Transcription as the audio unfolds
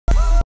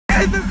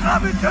Nathan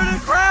coming to the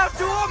crowd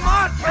to a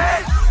mosh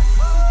pit.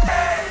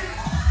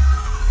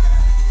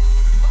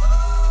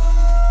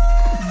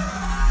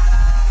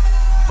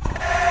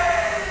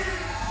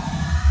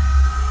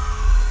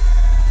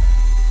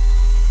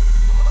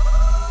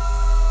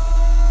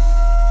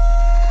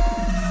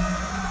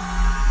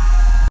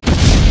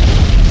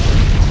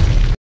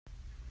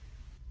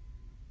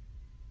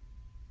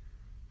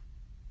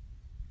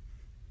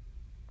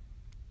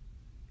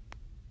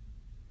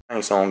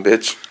 Song,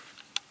 bitch.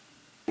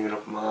 Even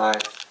up my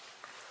eyes.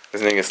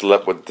 This nigga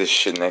slept with this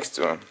shit next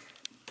to him.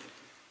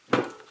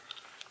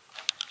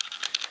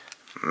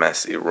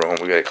 Messy room.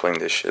 We gotta clean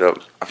this shit up.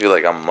 I feel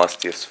like I'm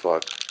musty as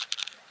fuck.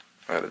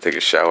 I gotta take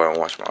a shower and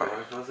wash my eyes.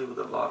 I felt it with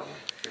the bottom.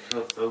 It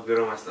felt so good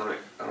on my stomach.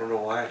 I don't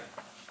know why.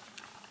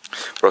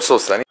 Bro, it's so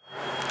sunny.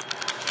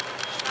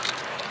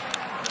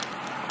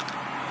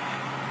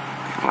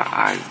 My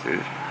eyes,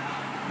 dude.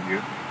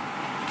 You?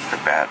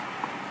 They're bad.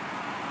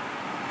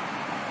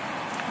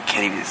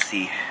 Can't even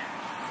see.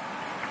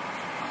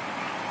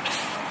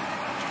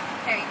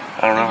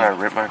 I don't know if I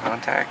ripped my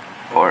contact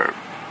or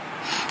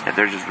if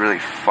they're just really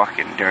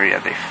fucking dirty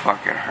that they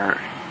fucking hurt.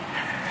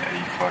 Yeah,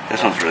 you fucked.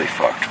 This one's really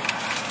fucked.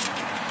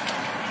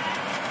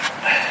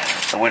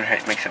 The winter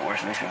makes it worse.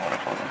 It makes me want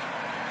to close them.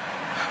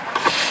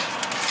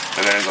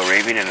 We're gonna go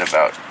raving in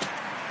about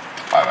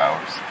 5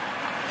 hours.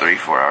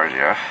 3-4 hours,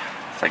 yeah.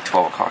 It's like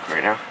 12 o'clock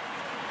right now.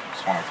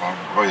 It's 1 o'clock.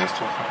 Oh yeah, it's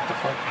 12 o'clock. What the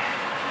fuck?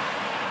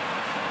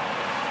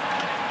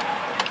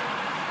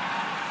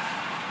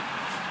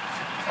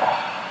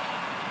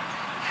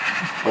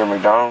 We're at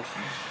McDonald's.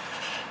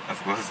 That's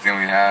the closest thing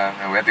we have.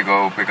 And we had to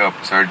go pick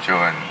up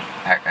Sergio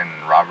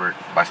and Robert,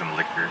 buy some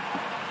liquor.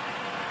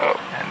 Oh.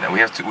 And then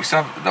we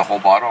still have the whole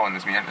bottle and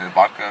this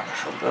vodka.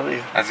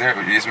 That's it.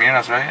 It's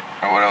Mia's, right?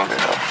 Or what else?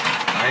 Yeah.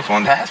 Nice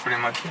one. That's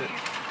pretty much it.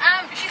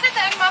 She said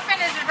the egg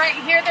muffin is right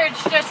here. They're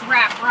just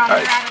wrapped. We're on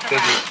the right of the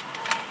back.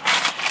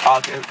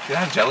 Okay. Can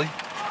I have jelly?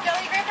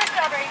 Jelly, grape, or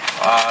strawberry?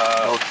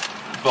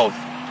 Both.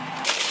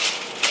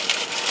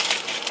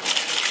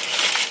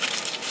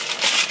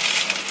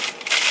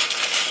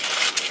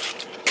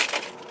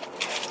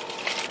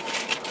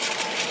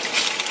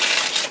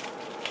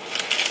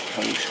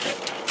 Holy shit.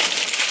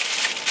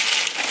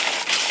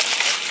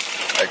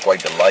 Like white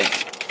delight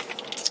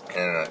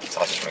and a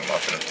sausage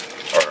McMuffin.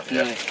 Or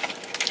yeah.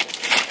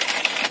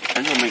 I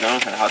know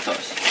McDonald's had hot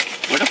sauce.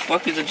 Where the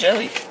fuck is the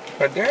jelly?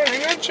 But damn, they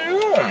got you.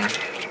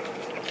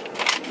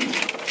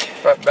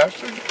 Fat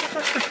bastard.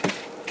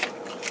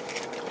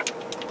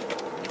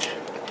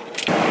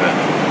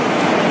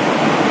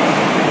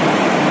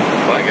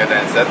 Want to get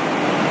that instead?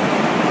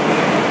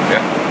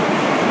 Yeah.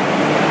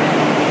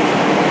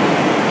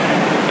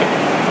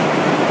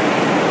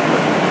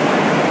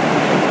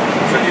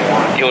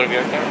 You want to be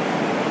right there?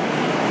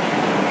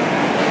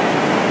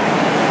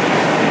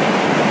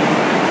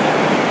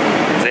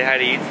 Say hi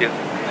to YouTube.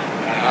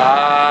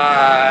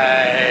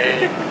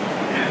 Hi.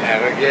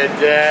 Have a good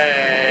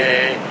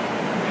day.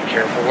 Be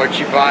careful what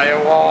you buy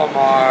at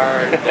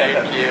Walmart.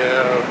 Thank you.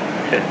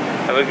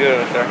 Have a good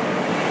one, sir.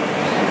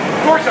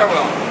 Of course I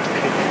will.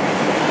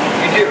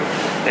 You do.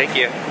 Thank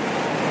you.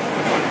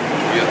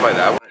 You just buy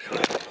that one?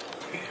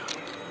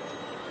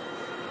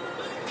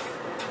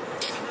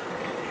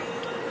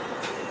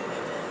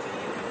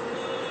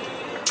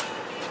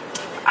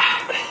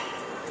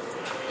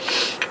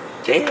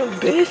 Damn,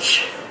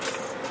 bitch.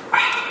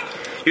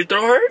 Your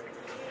throat hurt?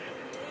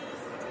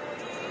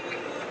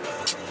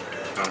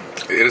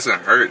 It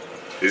doesn't hurt.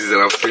 This is that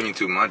I was screaming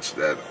too much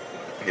that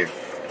here.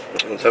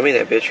 Don't tell me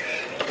that, bitch.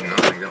 No,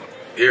 I don't.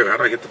 Here, how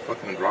do I get the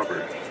fucking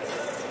Robert?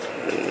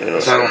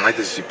 I don't like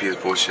this GPS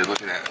bullshit.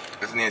 Look at that.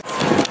 Doesn't need.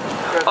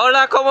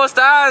 Hola, ¿cómo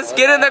estás?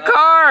 Get in the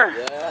car.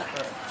 Yeah.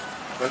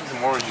 Look at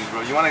some oranges,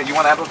 bro. You want to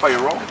amplify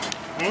your roll?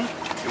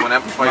 You want to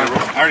amplify your roll?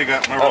 I already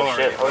got my roll. Oh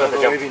shit!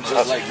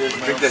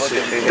 Drink that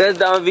shit. There's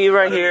Don V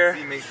right here.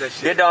 He makes that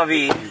shit. Did Don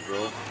V.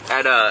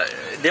 And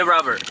did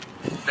Robert.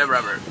 Did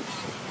Robert.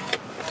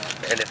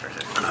 And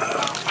differences.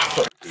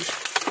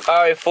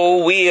 Alright,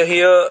 fool, we are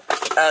here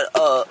at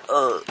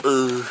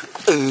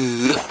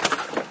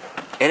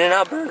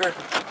In-N-Out Burger.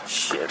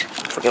 Shit,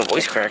 fucking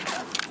voice cracked.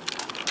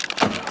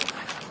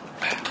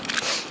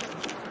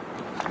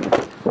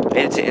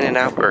 Made it to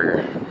In-N-Out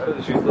Burger. How do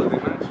the shoes look? They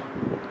match?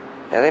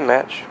 Yeah, they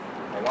match.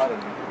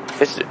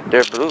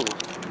 They're blue.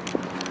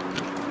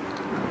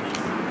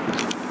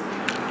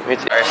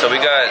 Alright, so we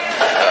got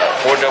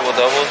 4 double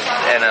doubles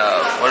and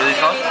what are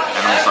these called?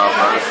 Animal style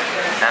fries.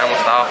 Animal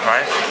style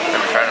fries.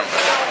 Never tried them,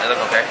 but they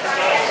look okay.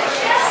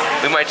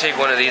 We might take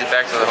one of these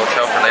back to the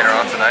hotel for later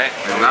on tonight.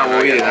 If not,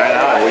 we'll eat it right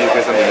now, or we'll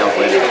get something else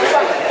later.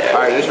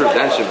 Alright, this is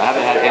redemption. I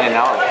haven't had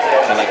In-N-Out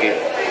in like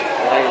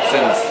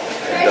since.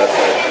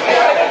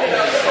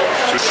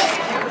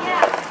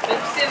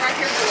 Sit right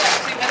here for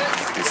like 2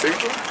 minutes. You see?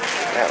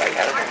 Yeah, like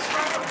that.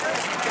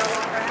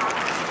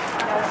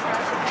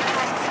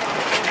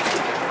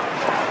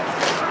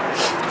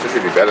 This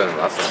could be better than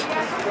last time.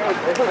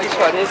 Which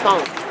one is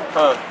home?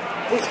 Huh?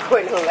 Which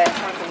one is last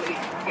time somebody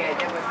yeah,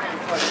 that was time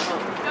for the home?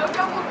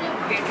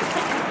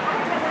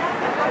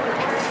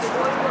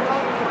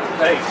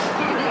 Alright,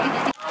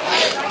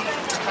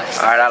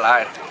 I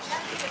lied.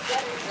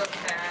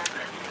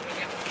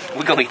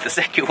 We gonna eat the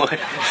second one.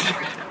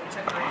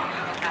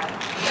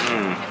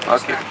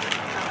 Okay.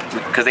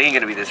 Because they ain't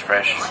gonna be this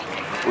fresh.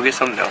 We'll get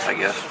something else, I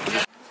guess. I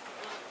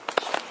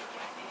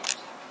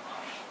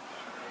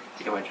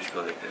think I might just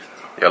go like this.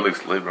 Yeah, it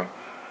looks lit, bro.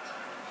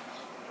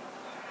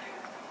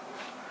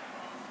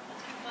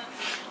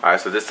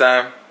 Alright, so this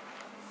time,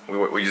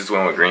 we just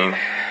went with green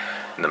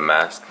and the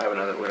mask. I have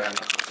another one.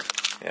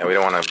 Yeah, we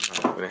didn't have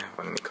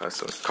any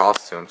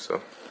costumes,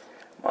 so.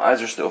 My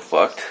eyes are still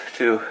fucked,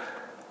 too.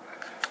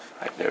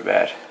 Like, they're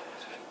bad.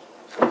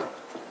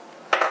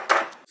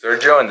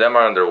 Sergio and them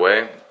are on their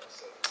way.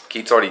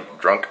 Keith's already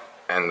drunk,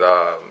 and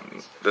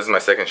this is my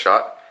second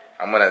shot.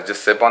 I'm gonna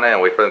just sip on it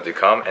and wait for them to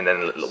come, and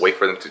then wait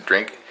for them to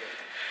drink.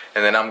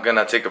 And then I'm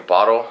gonna take a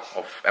bottle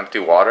of empty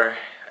water,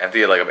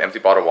 empty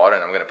bottle of water,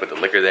 and I'm gonna put the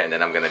liquor there, and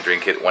then I'm gonna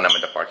drink it when I'm in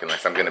the parking lot.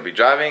 So I'm gonna be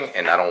driving,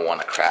 and I don't want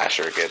to crash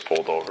or get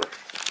pulled over.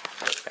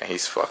 And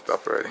he's fucked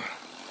up already.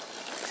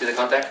 See the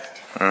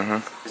contact?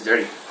 Mm-hmm. It's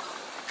dirty.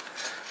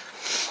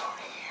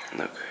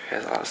 Look, it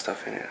has a lot of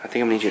stuff in it. I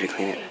think I'm gonna need you to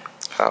clean it.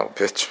 Oh,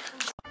 bitch.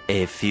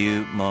 A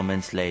few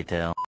moments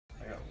later.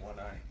 I got one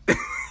eye.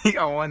 You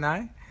got one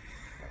eye?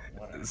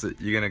 So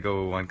you're gonna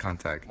go with one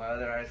contact. My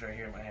other eye's right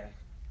here in my hand.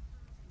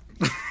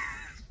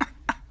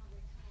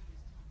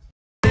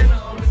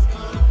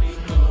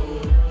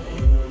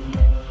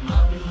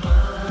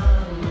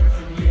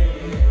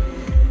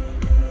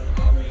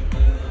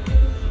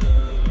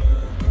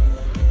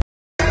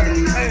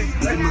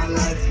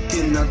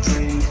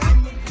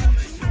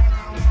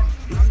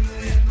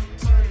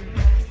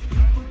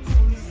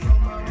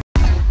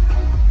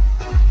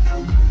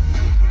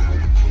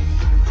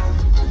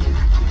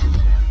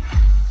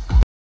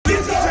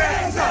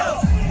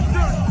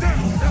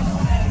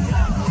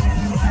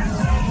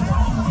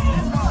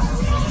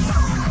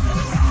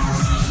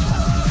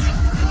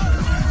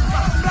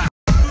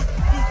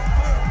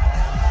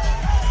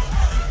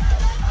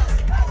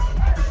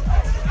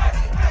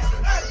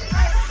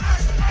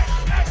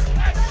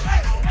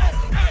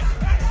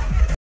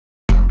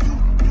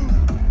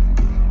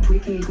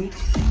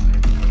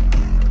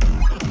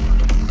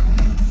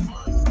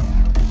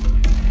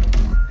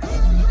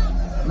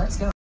 Let's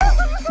go.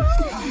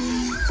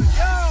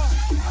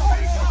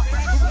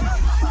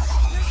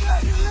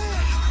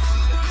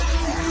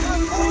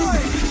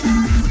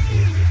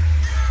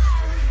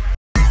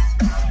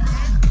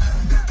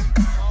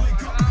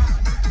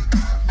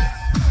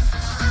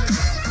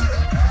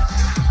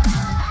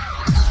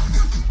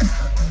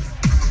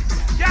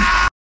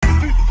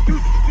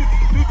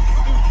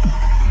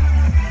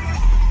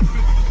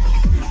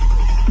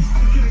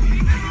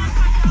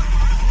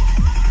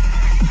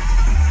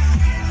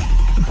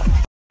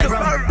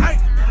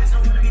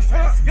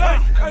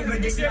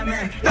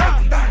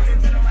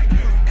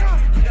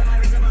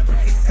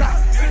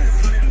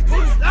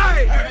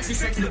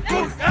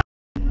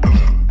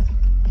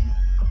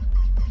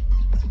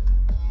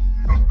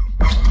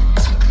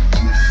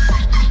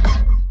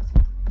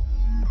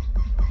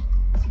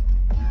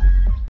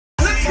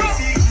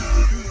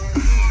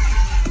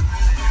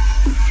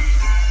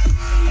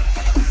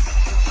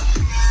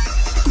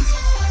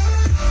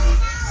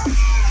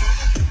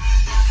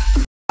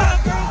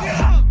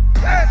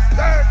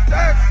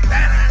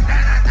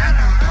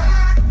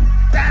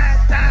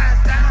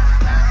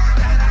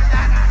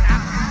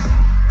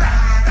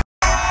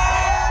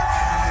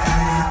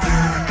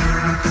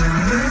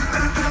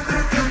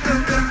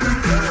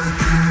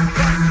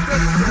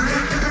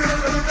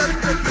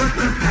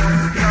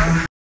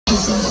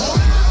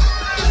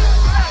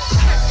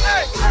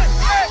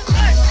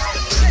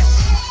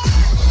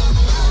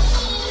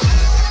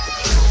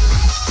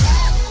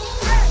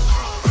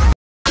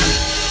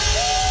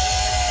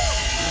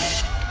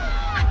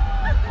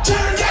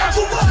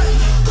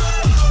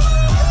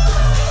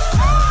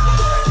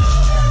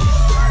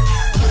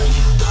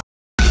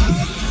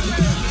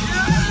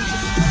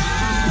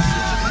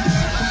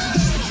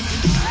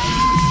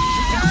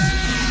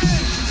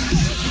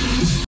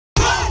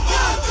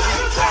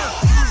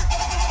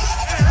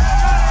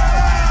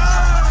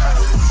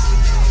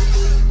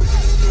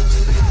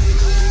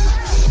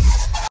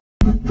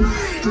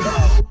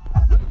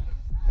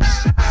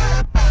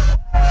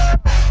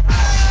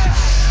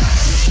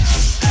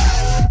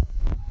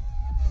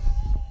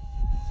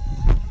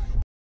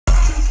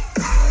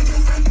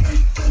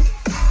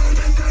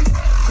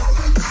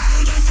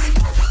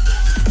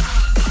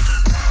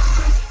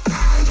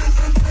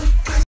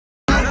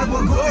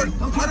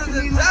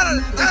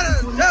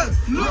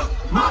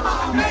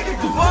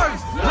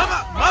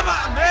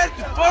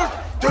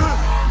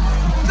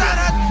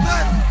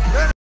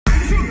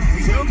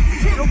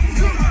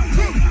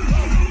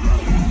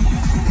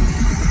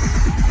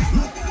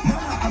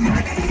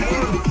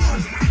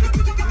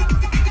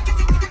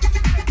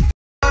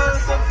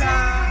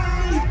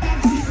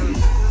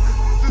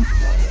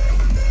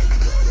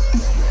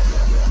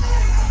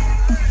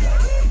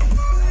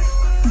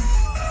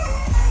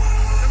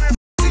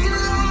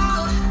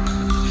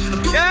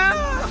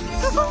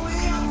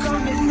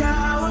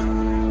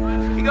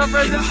 You go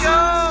first, let's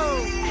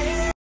go!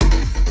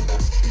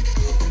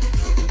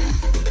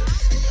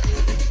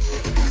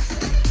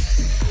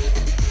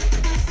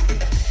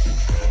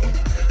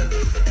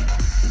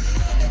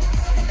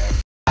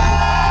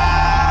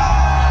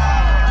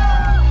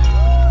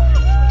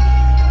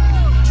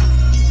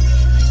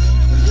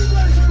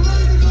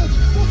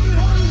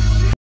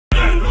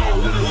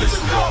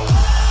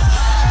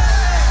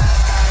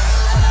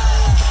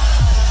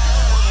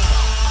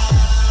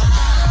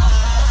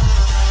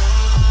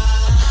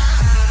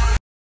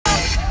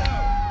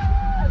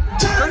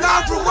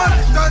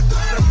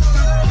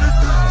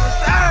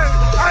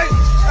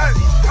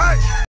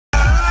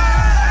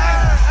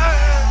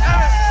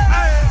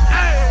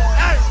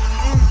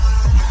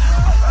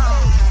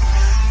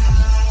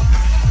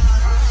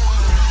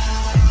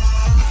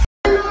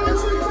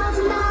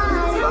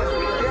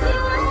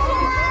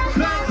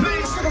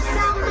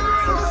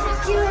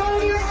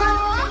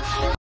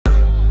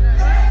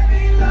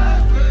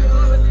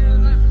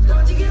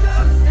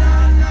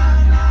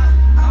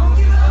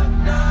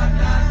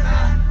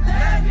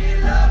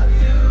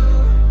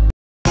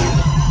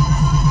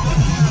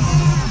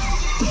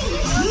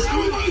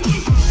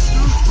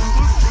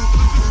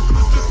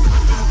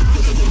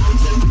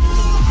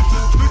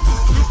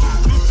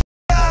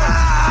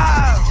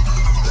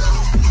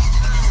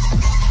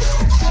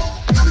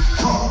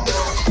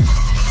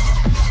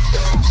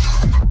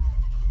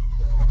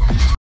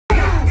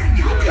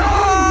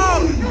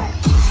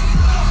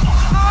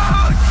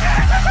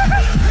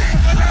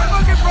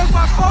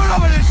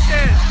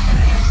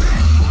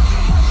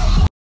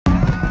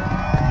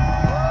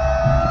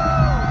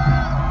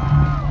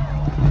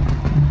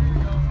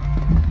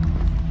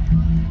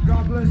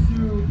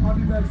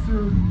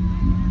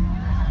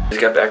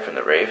 Just got back from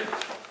the rave,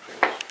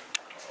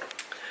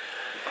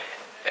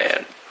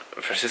 and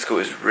Francisco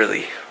is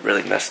really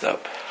messed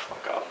up.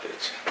 Fuck off,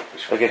 bitch.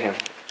 Look at him.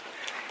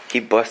 He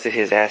busted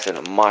his ass in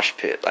a mosh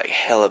pit, like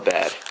hella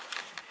bad.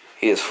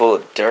 He is full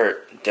of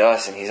dirt,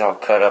 dust, and he's all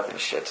cut up and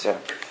shit too.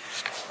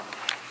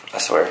 I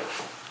swear.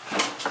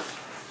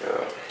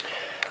 Yeah.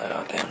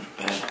 Oh damn,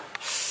 man.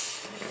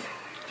 It's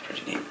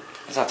pretty deep.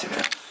 It's not too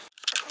bad.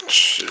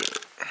 Shit.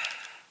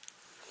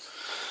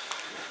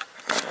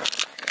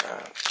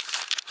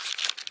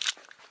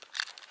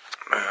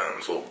 Man,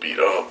 I'm so beat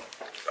up.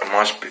 The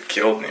mosh pit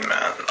killed me,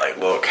 man. Like,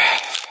 look.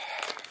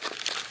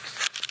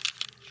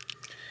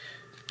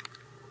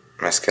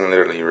 My skin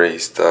literally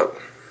raised up.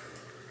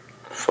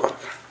 Fuck.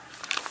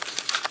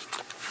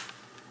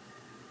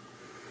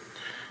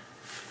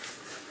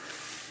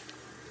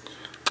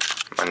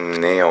 My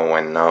nail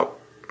went up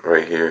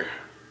right here.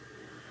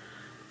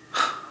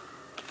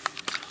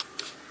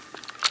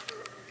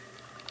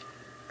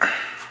 I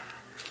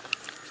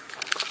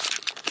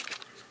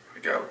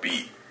got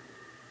beat.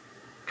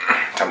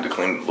 Time to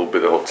clean a little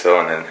bit of the hotel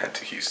and then head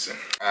to Houston.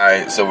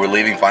 Alright, so we're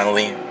leaving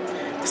finally.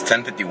 It's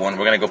 10:51.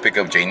 We're gonna go pick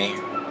up Janie,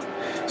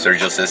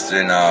 Sergio's sister,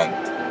 and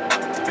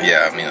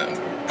yeah, I mean,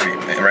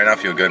 right now I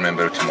feel good, man,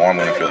 but tomorrow I'm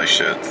gonna feel like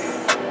shit.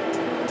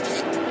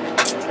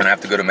 And I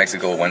have to go to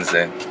Mexico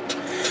Wednesday.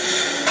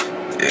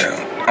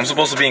 Yeah, I'm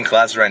supposed to be in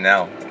class right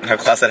now. I have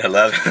class at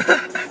 11.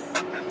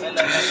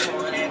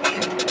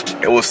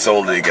 It was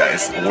so lit,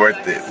 guys.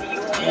 Worth it.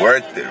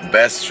 Worth it.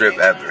 Best trip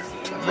ever.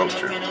 Road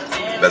trip.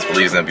 Best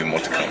believe there's gonna be more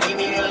to come.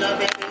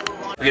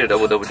 We get a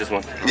double just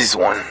one. Just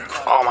one.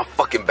 Oh, my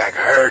fucking back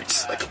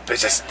hurts. Like a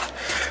bitch.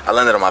 I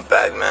landed on my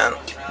back, man.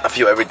 I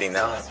feel everything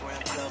now.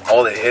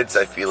 All the hits,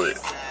 I feel it.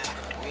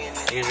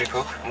 You need a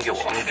Coke? I'm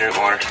gonna drink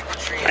water.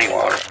 I need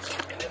water.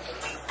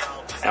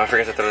 Now I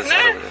forgot to throw this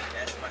out over there.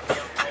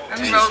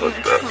 Jesus, look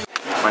at that.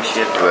 My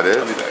shit. Is that it?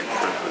 I'll be back.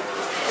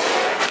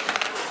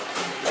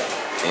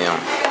 Damn.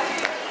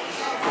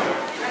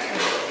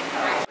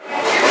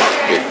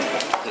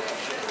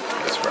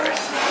 That's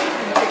rice.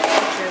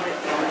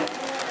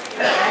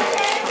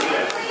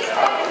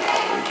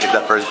 Get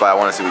that first bite. I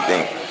want to see what you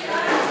think.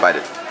 Bite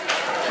it. I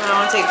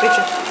want to take a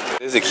picture.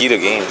 This is the key to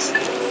gains.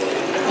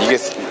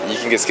 You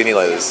can get skinny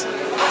like this.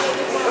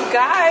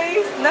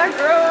 Guys, not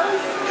girls.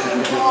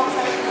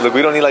 Look,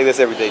 we don't eat like this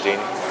every day,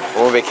 Janie.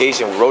 We're on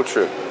vacation, road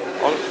trip.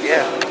 Oh,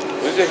 yeah.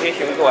 We're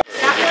vacation. We go out. We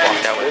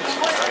walk that way.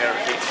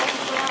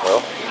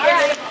 Well.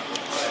 Yeah.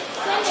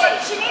 Cindy,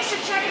 she needs to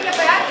check in the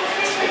back to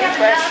see if we have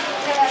enough.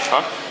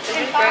 Huh?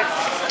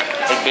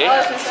 It's big?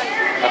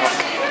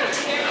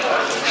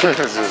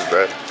 This is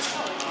bread.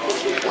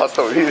 I'll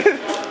still eat it.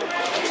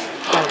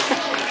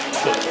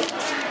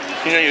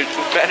 You know you're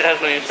too fat ass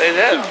when you say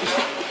that.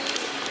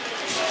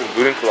 This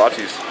gluten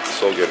kolache is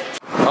so good.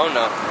 Oh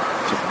no.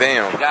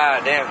 Damn.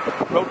 God damn.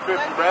 Road trip,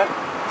 bruh.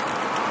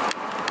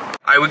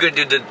 Alright, we're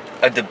gonna do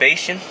a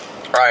debation.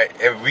 Alright,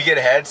 if we get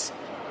heads,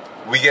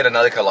 we get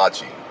another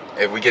kolache.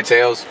 If we get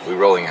tails, we're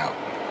rolling out.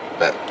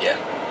 Bet. Yeah.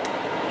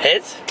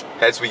 Heads?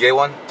 Heads, we get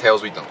one.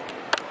 Tails, we don't.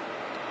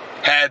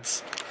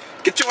 Heads.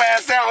 Get your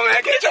ass out,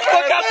 man. Get your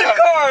Fuck out the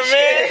car,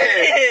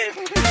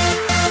 man.